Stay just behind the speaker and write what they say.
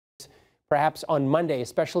perhaps on Monday,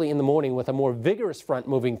 especially in the morning with a more vigorous front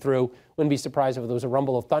moving through. Wouldn't be surprised if there was a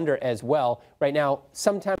rumble of thunder as well. Right now,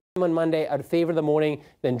 sometime on Monday, I'd favor the morning,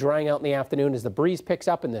 then drying out in the afternoon as the breeze picks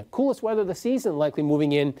up and the coolest weather of the season likely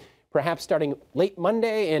moving in, perhaps starting late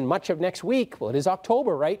Monday and much of next week. Well, it is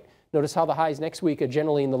October, right? Notice how the highs next week are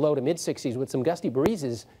generally in the low to mid 60s with some gusty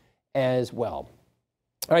breezes as well.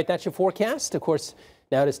 All right, that's your forecast. Of course,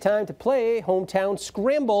 now it is time to play Hometown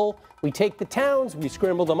Scramble. We take the towns, we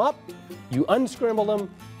scramble them up, you unscramble them.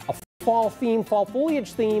 A fall theme, fall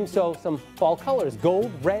foliage theme, so some fall colors,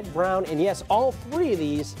 gold, red, brown, and yes, all three of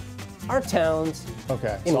these are towns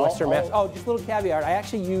in Western Mass. Oh, just a little caveat. I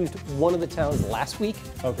actually used one of the towns last week.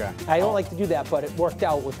 Okay. I don't like to do that, but it worked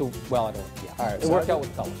out with the, well, I don't, yeah. All right. It worked out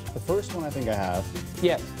with colors. The first one I think I have.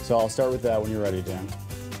 Yes. So I'll start with that when you're ready, Dan.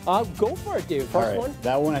 Go for it, dude. First one.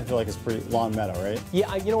 That one I feel like is pretty Long Meadow, right?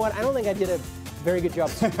 Yeah, you know what? I don't think I did a very good job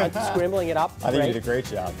scrambling it up. I think you did a great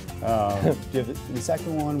job. The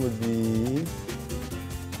second one would be,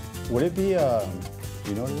 would it be, do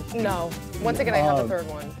you know what it is? No. Once again, I have the third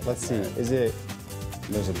one. Let's see. Is it,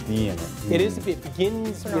 there's a B in it. It is, it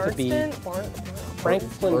begins with a B.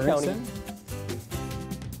 Franklin County.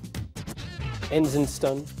 Ends in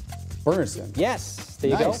Stun. Berniston. Yes, there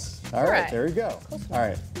you go. All right, there we go. All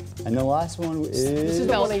right. And the last one is... This is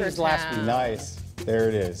the one I used last week. Nice. There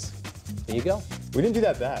it is. There you go. We didn't do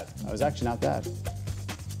that bad. That was actually not bad.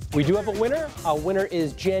 We do have a winner. Our winner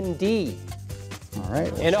is Jen D. All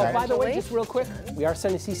right. And oh, by the way, just real quick, we are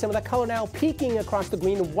starting to see some of that color now peeking across the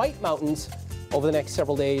green and white mountains over the next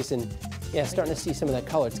several days. And yeah, starting to see some of that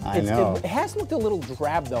color. I know. It has looked a little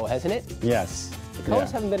drab though, hasn't it? Yes. The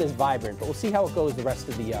colors haven't been as vibrant, but we'll see how it goes the rest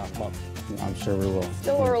of the month. I'm sure we will.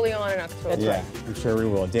 Still early on in October. That's right. I'm sure we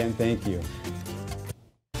will. Dan, thank you.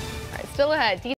 All right, still ahead.